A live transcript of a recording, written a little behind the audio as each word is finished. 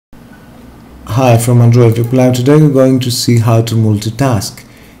Hi, from Android Web Cloud. Today we're going to see how to multitask.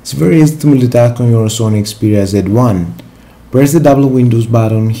 It's very easy to multitask on your Sony Xperia Z1. Press the double Windows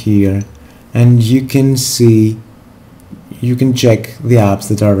button here and you can check the apps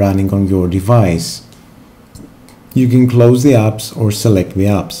that are running on your device. You can close the apps or select the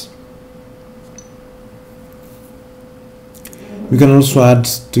apps. You can also add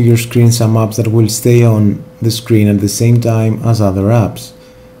to your screen some apps that will stay on the screen at the same time as other apps.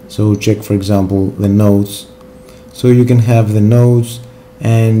 So check, for example, the notes. So you can have the notes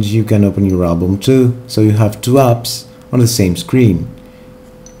and you can open your album too. So you have two apps on the same screen.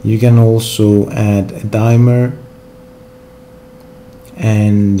 You can also add a timer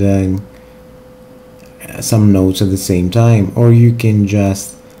and some notes at the same time, or you can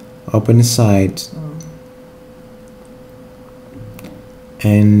just open a site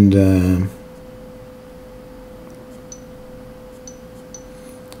and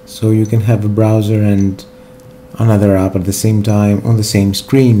so you can have a browser and another app at the same time on the same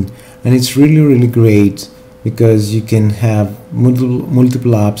screen. And it's really great because you can have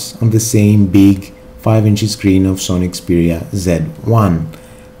multiple apps on the same big 5-inch screen of Sony Xperia Z1.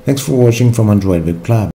 Thanks for watching from Android Web Club.